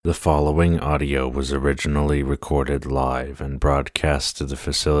The following audio was originally recorded live and broadcast to the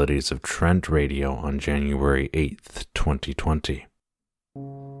facilities of Trent Radio on January 8th, 2020.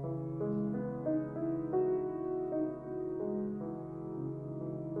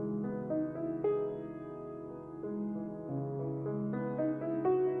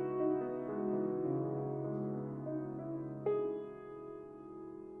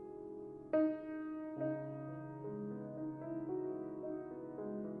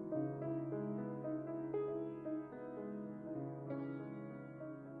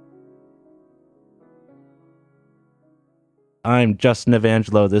 I'm Justin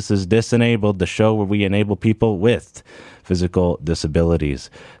Evangelo. This is Disenabled, the show where we enable people with physical disabilities.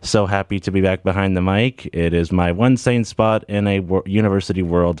 So happy to be back behind the mic. It is my one sane spot in a university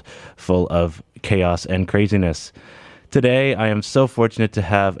world full of chaos and craziness. Today, I am so fortunate to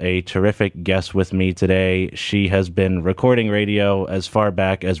have a terrific guest with me today. She has been recording radio as far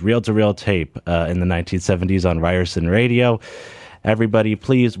back as reel-to-reel tape in the 1970s on Ryerson Radio. Everybody,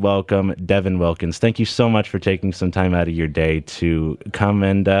 please welcome Devin Wilkins. Thank you so much for taking some time out of your day to come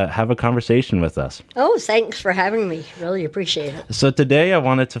and have a conversation with us. Oh, thanks for having me. Really appreciate it. So today I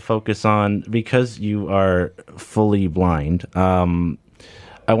wanted to focus on, because you are fully blind,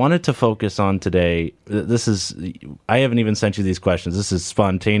 I wanted to focus on today, I haven't even sent you these questions. This is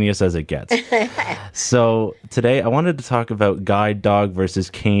spontaneous as it gets. So today I wanted to talk about guide dog versus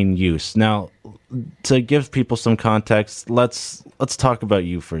cane use. Now, to give people some context, let's talk about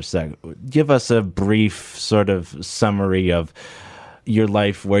you for a sec. Give us a brief sort of summary of your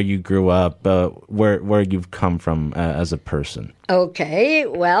life, where you grew up, where you've come from as a person. Okay,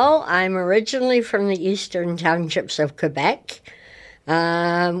 well, I'm originally from the eastern townships of Quebec,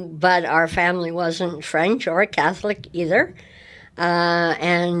 but our family wasn't French or Catholic either.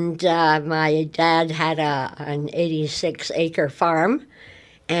 And my dad had an 86-acre farm.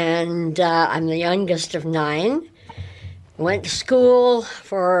 And I'm the youngest of 9. Went to school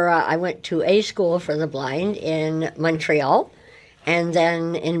I went to a school for the blind in Montreal, and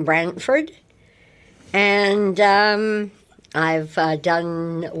then in Brantford. And I've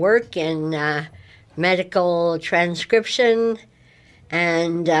done work in medical transcription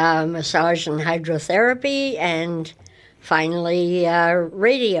and massage and hydrotherapy, and finally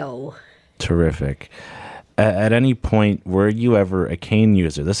radio. Terrific. At any point, were you ever a cane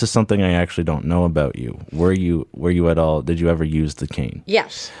user? This is something I actually don't know about you. Were you at all? Did you ever use the cane?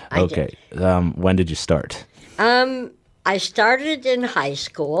 Yes, I did. When did you start? I started in high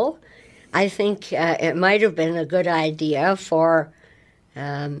school. I think it might have been a good idea for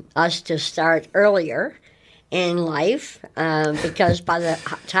us to start earlier in life, because by the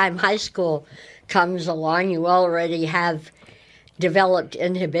time high school comes along, you already have developed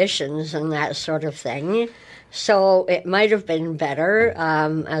inhibitions and that sort of thing. So it might have been better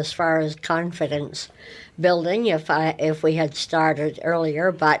as far as confidence building if we had started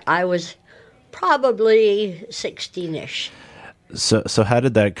earlier, but I was probably 16-ish. So how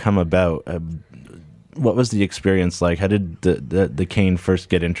did that come about? What was the experience like? How did the cane first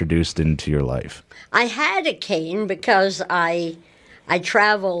get introduced into your life? I had a cane because I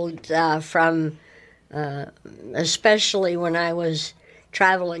traveled from especially when I was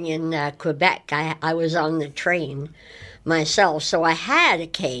traveling in Quebec. I was on the train myself, so I had a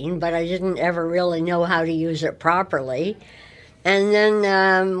cane, but I didn't ever really know how to use it properly. And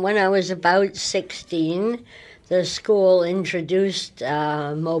then when I was about 16, the school introduced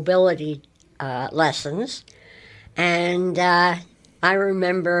mobility lessons, and I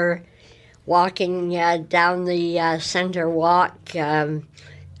remember walking down the center walk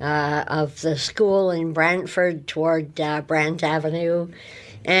of the school in Brantford toward Brant Avenue,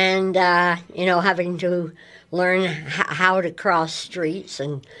 and having to learn how to cross streets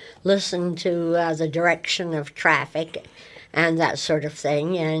and listen to the direction of traffic and that sort of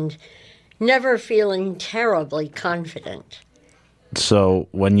thing, and never feeling terribly confident. So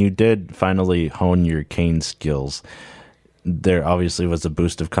when you did finally hone your cane skills, there obviously was a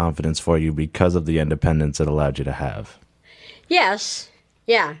boost of confidence for you because of the independence it allowed you to have. Yes.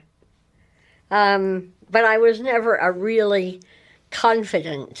 Yeah. But I was never a really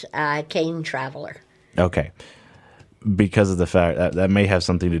confident cane traveler. Okay. Because of the fact that may have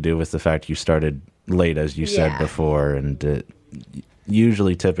something to do with the fact you started late, as you said before, and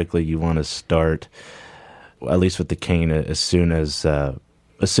typically you want to start, at least with the cane, as soon as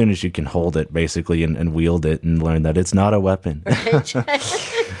you can hold it, basically, and wield it and learn that it's not a weapon. Right.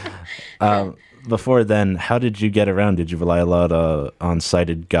 before then, how did you get around? Did you rely a lot on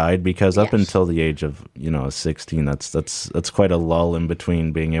sighted guide? Because up Yes. until the age of 16, that's quite a lull in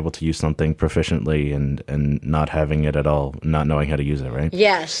between being able to use something proficiently and not having it at all, not knowing how to use it, right?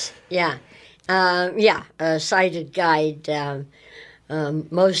 Yes, yeah. A sighted guide.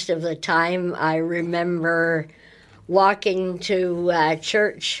 Most of the time, I remember walking to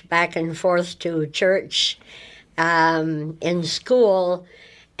church, back and forth to church in school,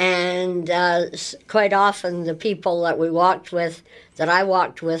 and quite often the people that I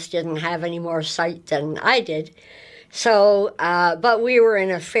walked with, didn't have any more sight than I did. So, but we were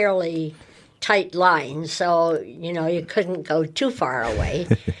in a fairly tight line, so you couldn't go too far away,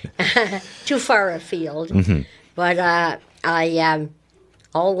 too far afield. Mm-hmm. But I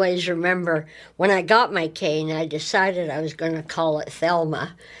always remember when I got my cane, I decided I was going to call it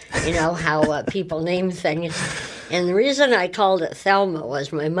Thelma. You know how people name things. And the reason I called it Thelma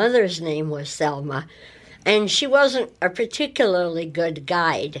was my mother's name was Thelma, and she wasn't a particularly good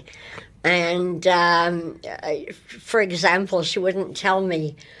guide. And for example, she wouldn't tell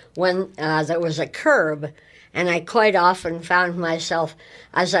me when there was a curb, and I quite often found myself,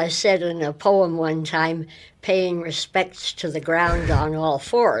 as I said in a poem one time, paying respects to the ground on all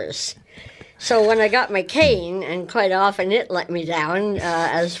fours. So when I got my cane, and quite often it let me down,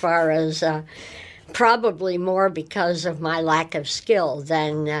 as far as probably more because of my lack of skill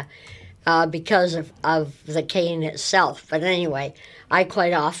than because of the cane itself. But anyway, I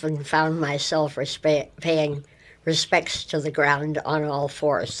quite often found myself paying respects to the ground on all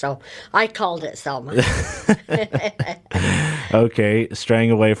fours. So I called it Thelma. Okay,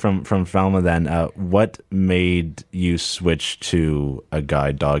 straying away from Thelma then, what made you switch to a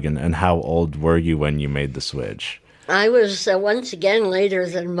guide dog, and how old were you when you made the switch? I was, once again, later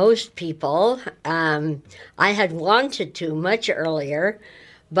than most people. I had wanted to much earlier,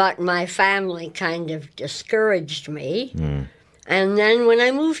 but my family kind of discouraged me. Mm. And then when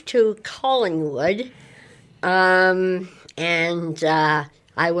I moved to Collingwood, and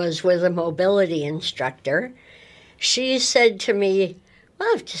I was with a mobility instructor, she said to me,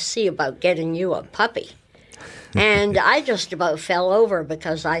 "I'll have to see about getting you a puppy." And I just about fell over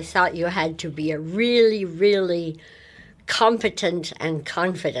because I thought you had to be a really, really competent and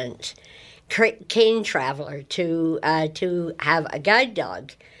confident cane traveler to have a guide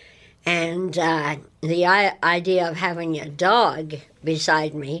dog. And the idea of having a dog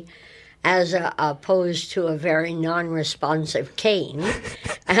beside me, as opposed to a very non-responsive cane,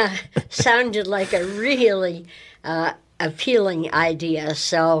 sounded like a really appealing idea.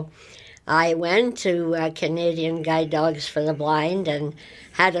 So I went to Canadian Guide Dogs for the Blind and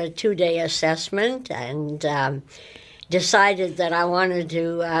had a 2-day assessment, and decided that I wanted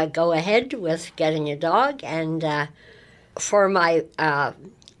to go ahead with getting a dog. And for my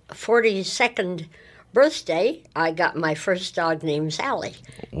 42nd birthday, I got my first dog named Sally.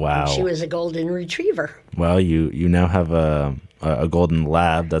 Wow. And she was a golden retriever. Well, you now have a golden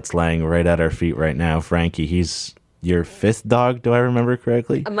lab that's laying right at our feet right now. Frankie, he's your 5th dog, do I remember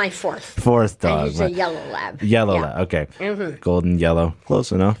correctly? My 4th. 4th dog. And he's a yellow lab. Yellow lab, okay. Mm-hmm. Golden yellow,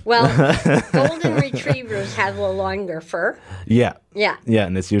 close enough. Well, golden retrievers have a longer fur. Yeah. Yeah. Yeah,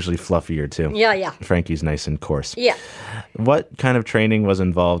 and it's usually fluffier too. Yeah. Frankie's nice and coarse. Yeah. What kind of training was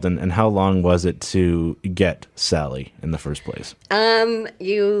involved, and how long was it to get Sally in the first place?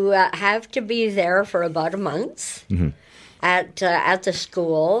 You have to be there for about a month at the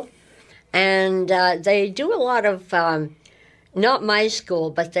school. And they do a lot of, not my school,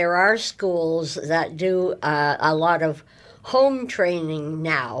 but there are schools that do a lot of home training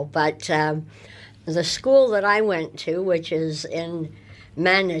now. But the school that I went to, which is in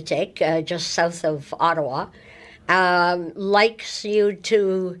Manotick, just south of Ottawa, likes you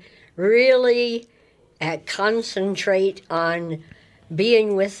to really concentrate on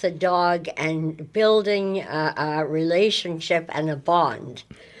being with the dog and building a relationship and a bond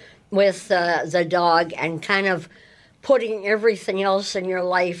with the dog, and kind of putting everything else in your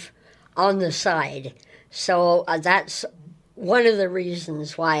life on the side. So that's one of the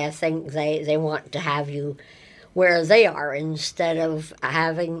reasons why I think they want to have you where they are instead of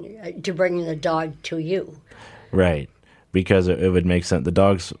having to bring the dog to you. Right. Because it would make sense. The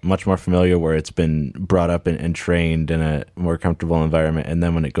dog's much more familiar where it's been brought up and trained in a more comfortable environment. And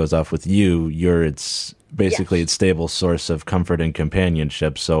then when it goes off with you, you're its stable source of comfort and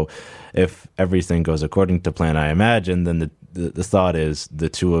companionship. So if everything goes according to plan, I imagine, then the thought is the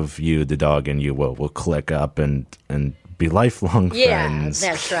two of you, the dog and you, will click up and be lifelong friends.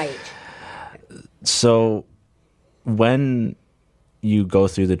 Yeah, that's right. So when you go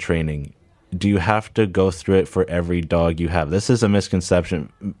through the training, do you have to go through it for every dog you have? This is a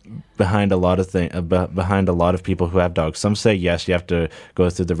misconception behind a lot of behind a lot of people who have dogs. Some say yes, you have to go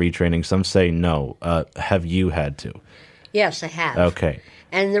through the retraining. Some say no. Have you had to? Yes, I have. Okay.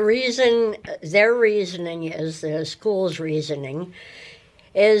 And the reason, their reasoning is, the school's reasoning,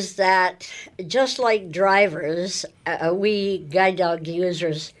 is that just like drivers, we guide dog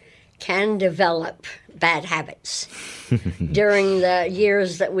users can develop bad habits during the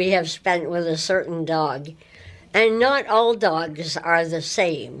years that we have spent with a certain dog. And not all dogs are the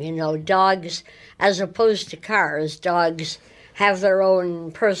same. You know, dogs, as opposed to cars, dogs have their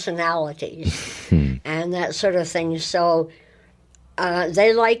own personalities and that sort of thing. So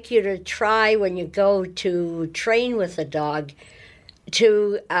they like you to try, when you go to train with a dog,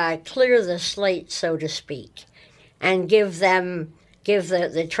 to clear the slate, so to speak, and give the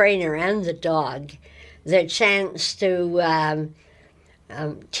trainer and the dog the chance to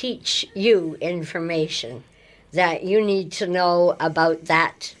teach you information that you need to know about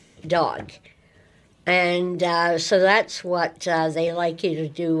that dog. And so that's what they like you to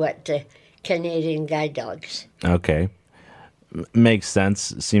do at Canadian Guide Dogs. Okay. Makes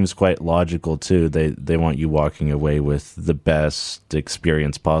sense. Seems quite logical, too. They want you walking away with the best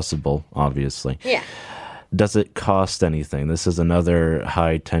experience possible, obviously. Yeah. Does it cost anything? This is another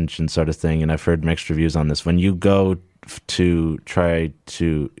high-tension sort of thing, and I've heard mixed reviews on this. When you go to try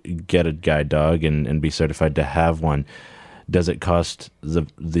to get a guide dog and be certified to have one, does it cost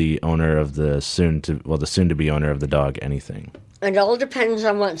the owner of the soon-to-be owner of the dog anything? It all depends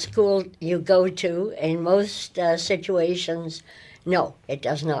on what school you go to. In most situations, no, it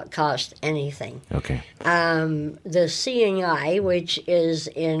does not cost anything. Okay. The Seeing Eye, which is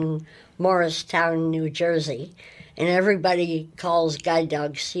in Morristown, New Jersey, and everybody calls guide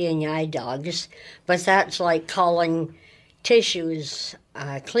dogs Seeing Eye dogs, but that's like calling tissues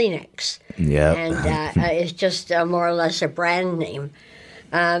Kleenex. Yeah. And it's just more or less a brand name.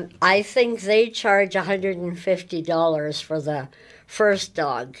 I think they charge $150 for the first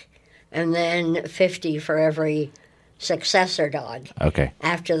dog, and then $50 for every successor dog. Okay.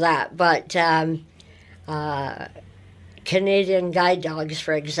 After that, but Canadian Guide Dogs,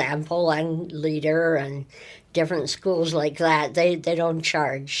 for example, and Leader and different schools like that, they don't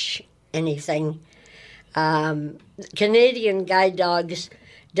charge anything. Canadian Guide Dogs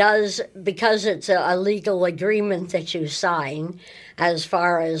does, because it's a legal agreement that you sign as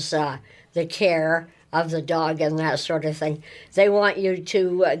far as the care of the dog and that sort of thing, they want you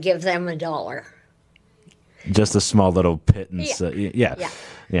to give them $1. Just a small little pittance.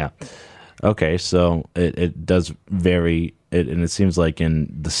 Yeah. Okay, so it does vary, and it seems like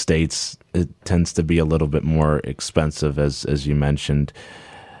in the States it tends to be a little bit more expensive, as you mentioned.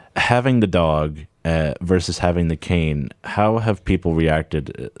 Having the dog versus having the cane, how have people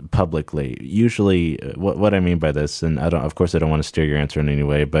reacted publicly? Usually, what I mean by this, and of course I don't want to steer your answer in any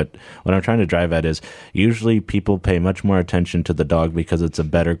way, but what I'm trying to drive at is usually people pay much more attention to the dog because it's a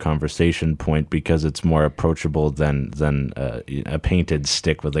better conversation point, because it's more approachable than a painted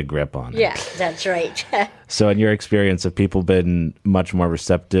stick with a grip on it. Yeah, that's right. So in your experience, have people been much more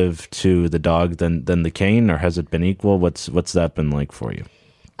receptive to the dog than the cane, or has it been equal? What's that been like for you?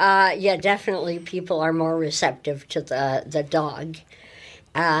 Yeah, definitely people are more receptive to the dog.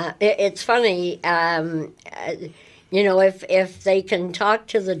 It's funny, if they can talk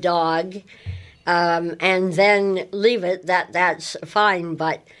to the dog and then leave it, that's fine,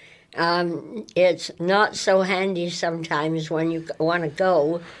 but it's not so handy sometimes when you want to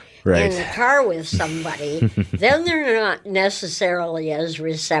go in the car with somebody. Then they're not necessarily as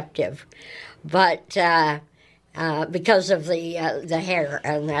receptive, but because of the hair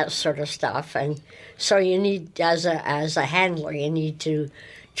and that sort of stuff, and so you need, as a handler, you need to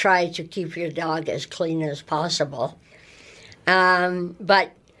try to keep your dog as clean as possible.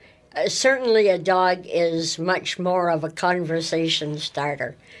 But certainly, a dog is much more of a conversation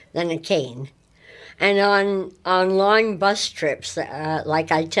starter than a cane. And on long bus trips,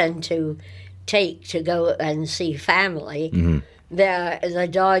 like I tend to take to go and see family. Mm-hmm. The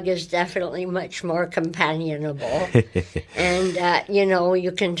dog is definitely much more companionable, and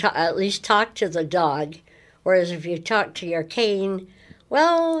you can at least talk to the dog. Whereas if you talk to your cane,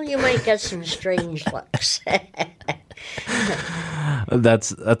 well, you might get some strange looks.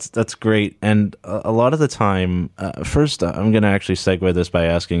 That's great. And a lot of the time, first, I'm going to actually segue this by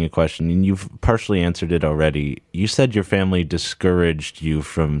asking a question, and you've partially answered it already. You said your family discouraged you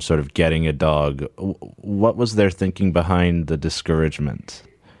from sort of getting a dog. What was their thinking behind the discouragement?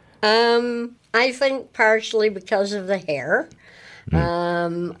 I think partially because of the hair.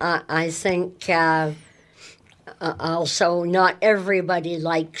 I think Also, not everybody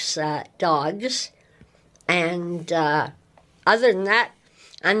likes dogs. And other than that,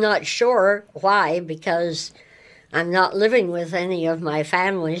 I'm not sure why, because I'm not living with any of my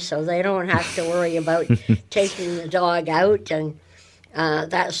family, so they don't have to worry about taking the dog out and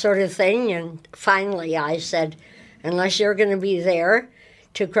that sort of thing. And finally, I said, unless you're going to be there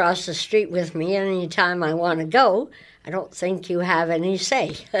to cross the street with me anytime I want to go, I don't think you have any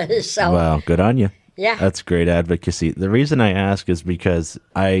say. So, Wow, good on you. yeah. That's great advocacy. The reason I ask is because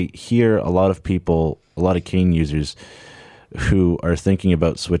I hear a lot of people, a lot of cane users who are thinking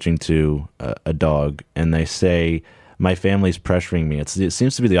about switching to a dog, and they say, my family's pressuring me. It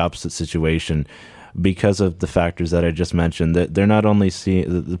seems to be the opposite situation because of the factors that I just mentioned, that they're not only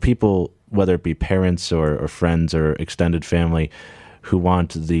seeing the people, whether it be parents or friends or extended family, who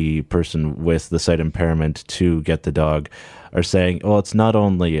want the person with the sight impairment to get the dog, are saying, well, it's not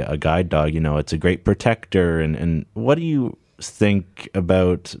only a guide dog, it's a great protector. And what do you think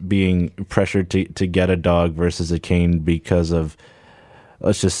about being pressured to get a dog versus a cane because of,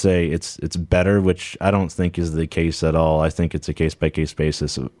 let's just say it's better, which I don't think is the case at all. I think it's a case-by-case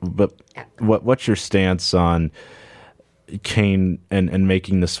basis. But what's your stance on cane and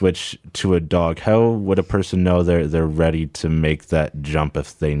making the switch to a dog? How would a person know they're ready to make that jump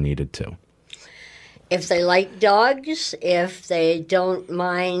if they needed to? If they like dogs, if they don't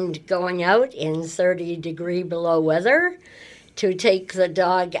mind going out in 30-degree below weather to take the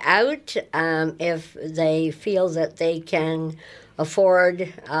dog out, if they feel that they can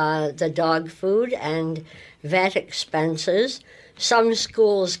afford the dog food and vet expenses. Some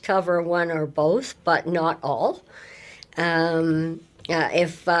schools cover one or both, but not all.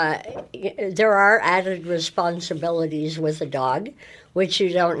 If there are added responsibilities with a dog, which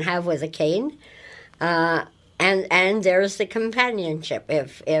you don't have with a cane, and there's the companionship.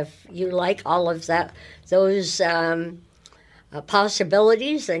 If you like all of those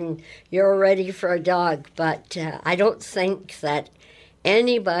possibilities, then you're ready for a dog. But I don't think that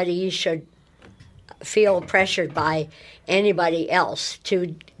anybody should feel pressured by anybody else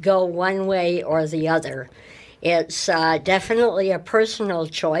to go one way or the other. It's definitely a personal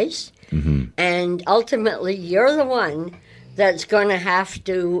choice, and ultimately you're the one that's going to have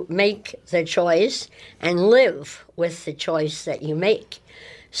to make the choice and live with the choice that you make.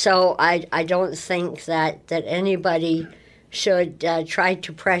 So I don't think that anybody should try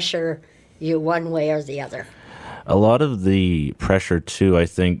to pressure you one way or the other. A lot of the pressure, too, I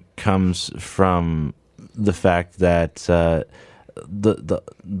think, comes from the fact that the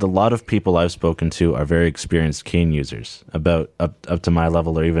lot of people I've spoken to are very experienced cane users, about up to my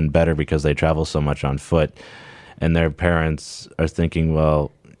level or even better, because they travel so much on foot, and their parents are thinking,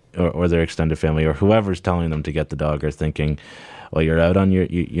 well, or their extended family or whoever's telling them to get the dog are thinking, well, you're out on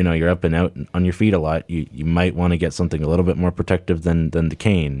you're up and out on your feet a lot. You might want to get something a little bit more protective than the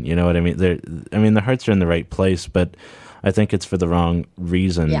cane. You know what I mean? Their hearts are in the right place, but I think it's for the wrong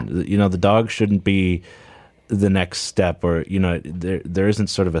reason. Yeah. The dog shouldn't be the next step, or there isn't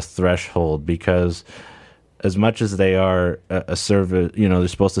sort of a threshold, because as much as they are a service, they're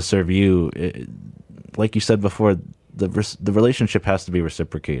supposed to serve you. Like you said before, the relationship has to be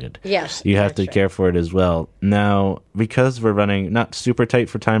reciprocated. Yes, you have to care for it as well. Now, because we're running not super tight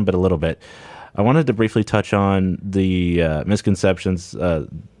for time, but a little bit, I wanted to briefly touch on the misconceptions,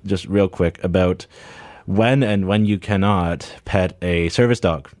 just real quick, about when you cannot pet a service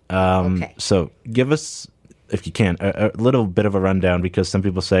dog. Okay. So give us, if you can, a little bit of a rundown, because some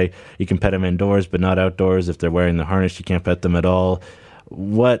people say you can pet them indoors but not outdoors. If they're wearing the harness, you can't pet them at all.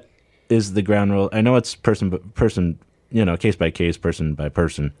 What is the ground rule? I know it's person, case by case, person by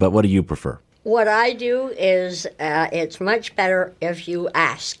person, but what do you prefer? What I do is it's much better if you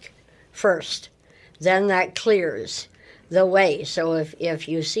ask first. Then that clears the way. So if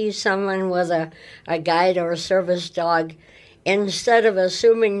you see someone with a guide or a service dog, instead of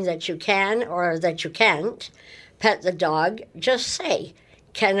assuming that you can or that you can't pet the dog, just say,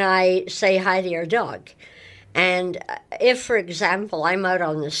 can I say hi to your dog? And if, for example, I'm out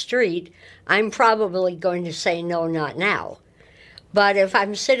on the street, I'm probably going to say, no, not now. But if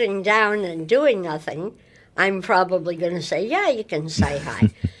I'm sitting down and doing nothing, I'm probably going to say, yeah, you can say hi.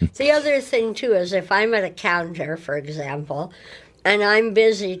 The other thing, too, is if I'm at a counter, for example, and I'm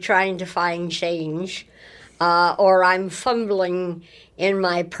busy trying to find change, or I'm fumbling in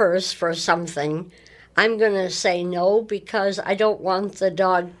my purse for something, I'm going to say no, because I don't want the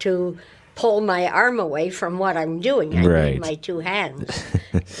dog to pull my arm away from what I'm doing. I need my two hands.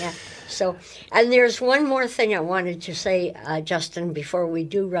 Yeah. So, and there's one more thing I wanted to say, Justin, before we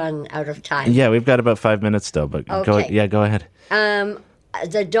do run out of time. Yeah, we've got about 5 minutes still, but okay. Go ahead.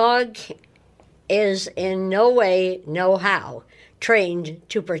 The dog is in no way, no how, trained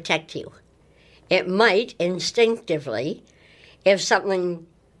to protect you. It might instinctively if something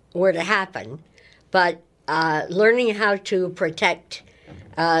were to happen, but learning how to protect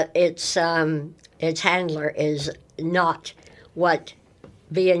its handler is not what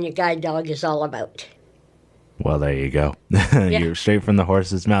being a guide dog is all about. Well, there you go. You're straight from the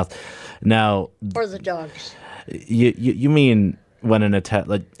horse's mouth. Now, or the dogs. You mean when an attack?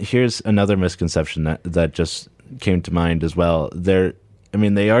 Like, here's another misconception that just came to mind as well.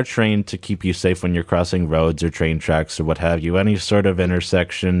 They are trained to keep you safe when you're crossing roads or train tracks or what have you, any sort of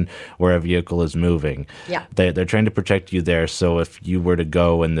intersection where a vehicle is moving. Yeah. They're trained to protect you there. So if you were to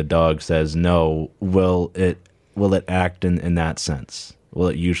go and the dog says no, will it act in that sense? Will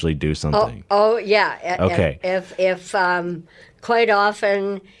it usually do something? Oh yeah. Okay. If quite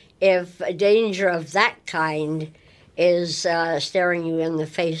often, if a danger of that kind is staring you in the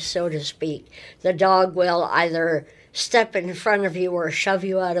face, so to speak, the dog will either step in front of you or shove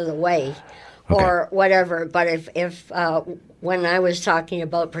you out of the way, or whatever. But if when I was talking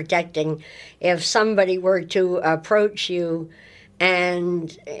about protecting, if somebody were to approach you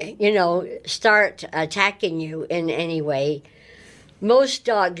and start attacking you in any way, most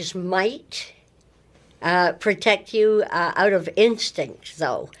dogs might protect you out of instinct,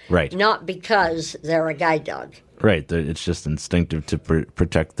 though. Right. Not because they're a guide dog. Right. It's just instinctive to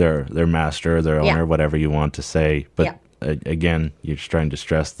protect their master, their owner, whatever you want to say. But again, you're just trying to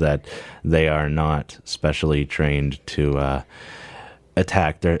stress that they are not specially trained to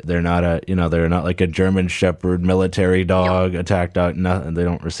attack. They're not they're not like a German Shepherd military dog, attack dog. No, they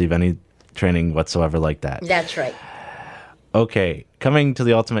don't receive any training whatsoever like that. That's right. Okay, coming to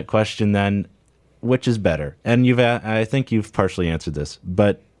the ultimate question then, which is better? And I think you've partially answered this,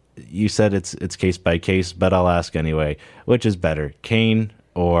 but you said it's case by case, but I'll ask anyway. Which is better, cane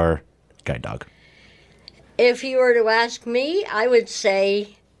or guide dog? If you were to ask me, I would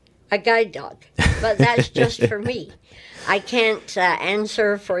say a guide dog, but that's just for me. I can't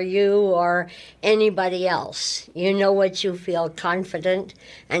answer for you or anybody else. You know what you feel confident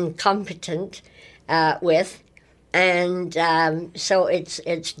and competent with. And so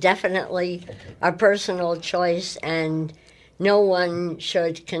it's definitely a personal choice, and no one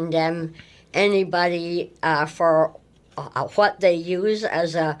should condemn anybody for what they use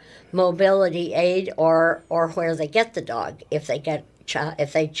as a mobility aid or where they get the dog if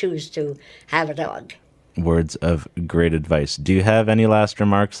they choose to have a dog. Words of great advice. Do you have any last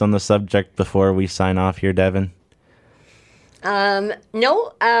remarks on the subject before we sign off here, Devin?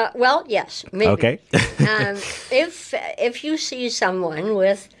 No. Well, yes. Maybe. Okay. If you see someone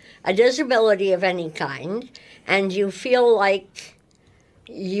with a disability of any kind and you feel like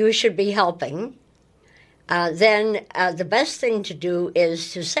you should be helping, then the best thing to do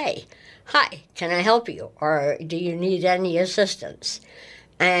is to say, "Hi, can I help you?" or "Do you need any assistance?"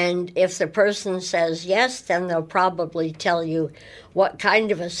 And if the person says yes, then they'll probably tell you what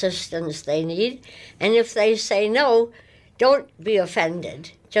kind of assistance they need. And if they say no, don't be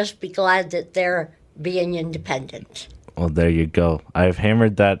offended. Just be glad that they're being independent. Well, there you go. I've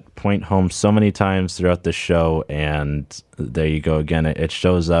hammered that point home so many times throughout the show, and there you go again. It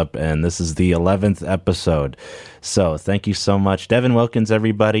shows up, and this is the 11th episode. So thank you so much. Devin Wilkins,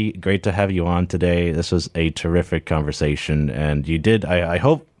 everybody. Great to have you on today. This was a terrific conversation, and you did, I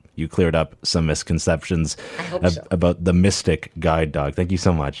hope you cleared up some misconceptions about the Mystic Guide Dog. Thank you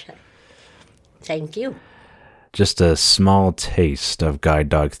so much. Thank you. Just a small taste of guide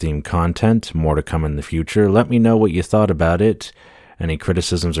dog themed content, more to come in the future. Let me know what you thought about it. Any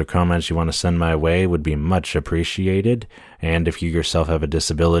criticisms or comments you want to send my way would be much appreciated. And if you yourself have a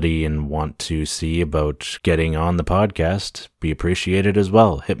disability and want to see about getting on the podcast, be appreciated as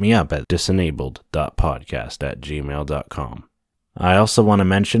well. Hit me up at disenabled.podcast@gmail.com. I also want to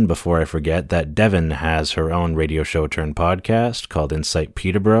mention, before I forget, that Devin has her own radio show turned podcast called Insight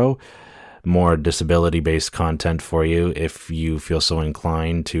Peterborough. More disability-based content for you if you feel so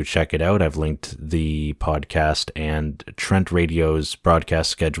inclined to check it out. I've linked the podcast and Trent Radio's broadcast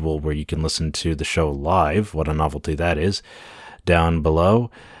schedule where you can listen to the show live, what a novelty that is, down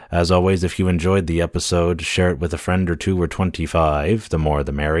below. As always, if you enjoyed the episode, share it with a friend or two or 25. The more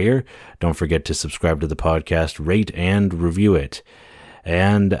the merrier. Don't forget to subscribe to the podcast, rate and review it.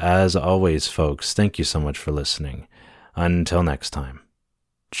 And as always, folks, thank you so much for listening. Until next time,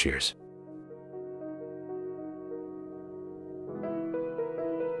 cheers.